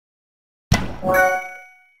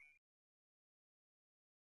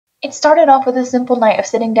It started off with a simple night of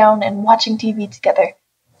sitting down and watching TV together.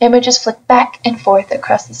 Images flicked back and forth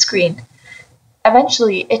across the screen.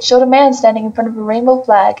 Eventually, it showed a man standing in front of a rainbow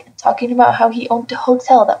flag and talking about how he owned a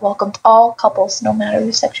hotel that welcomed all couples, no matter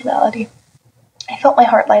their sexuality. I felt my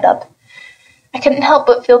heart light up. I couldn't help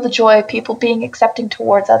but feel the joy of people being accepting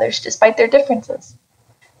towards others despite their differences.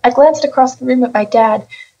 I glanced across the room at my dad,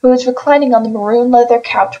 who was reclining on the maroon leather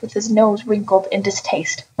couch with his nose wrinkled in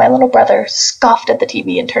distaste. My little brother scoffed at the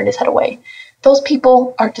TV and turned his head away. Those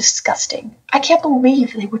people are disgusting. I can't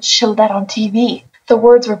believe they would show that on TV. The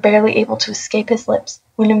words were barely able to escape his lips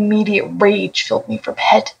when immediate rage filled me from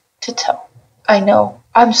head to toe. I know.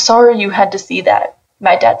 I'm sorry you had to see that,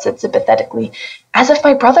 my dad said sympathetically, as if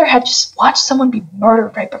my brother had just watched someone be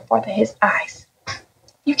murdered right before his eyes.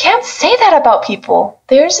 You can't say that about people.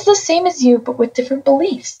 Theirs is the same as you, but with different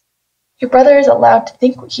beliefs. Your brother is allowed to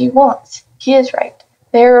think what he wants. He is right.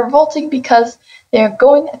 They are revolting because they are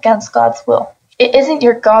going against God's will. It isn't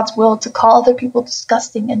your God's will to call other people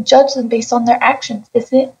disgusting and judge them based on their actions,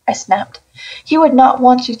 is it? I snapped. He would not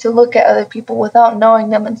want you to look at other people without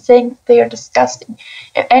knowing them and saying that they are disgusting.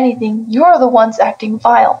 If anything, you are the ones acting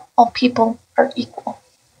vile. All people are equal.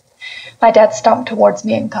 My dad stomped towards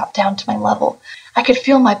me and got down to my level. I could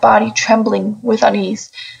feel my body trembling with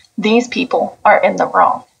unease. These people are in the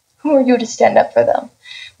wrong. Who are you to stand up for them?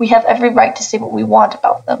 We have every right to say what we want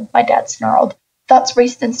about them, my dad snarled. Thoughts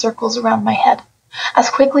raced in circles around my head. As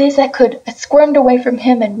quickly as I could, I squirmed away from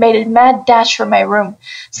him and made a mad dash for my room.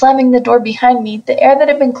 Slamming the door behind me, the air that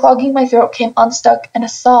had been clogging my throat came unstuck and a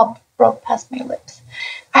sob broke past my lips.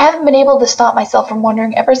 I haven't been able to stop myself from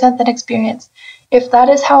wondering ever since that experience if that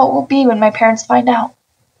is how it will be when my parents find out.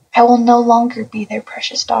 I will no longer be their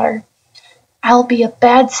precious daughter. I'll be a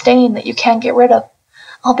bad stain that you can't get rid of.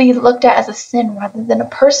 I'll be looked at as a sin rather than a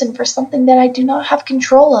person for something that I do not have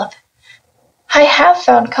control of. I have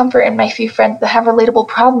found comfort in my few friends that have relatable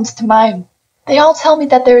problems to mine. They all tell me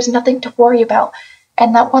that there is nothing to worry about,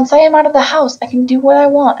 and that once I am out of the house, I can do what I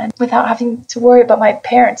want and without having to worry about my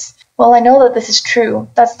parents. While I know that this is true,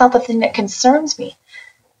 that's not the thing that concerns me.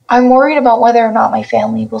 I'm worried about whether or not my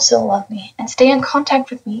family will still love me and stay in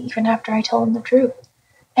contact with me even after I tell them the truth.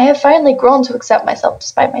 I have finally grown to accept myself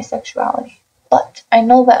despite my sexuality, but I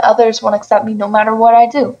know that others won't accept me no matter what I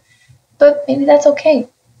do. But maybe that's okay.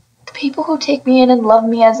 The people who take me in and love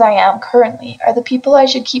me as I am currently are the people I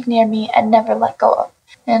should keep near me and never let go of.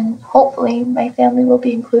 And hopefully my family will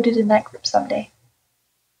be included in that group someday.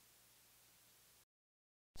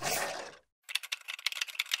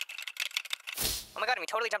 Oh my god, and we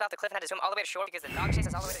totally jumped off the cliff and had to swim all the way to shore because the dog chased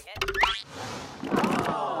us all the way to the end.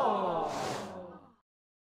 Oh.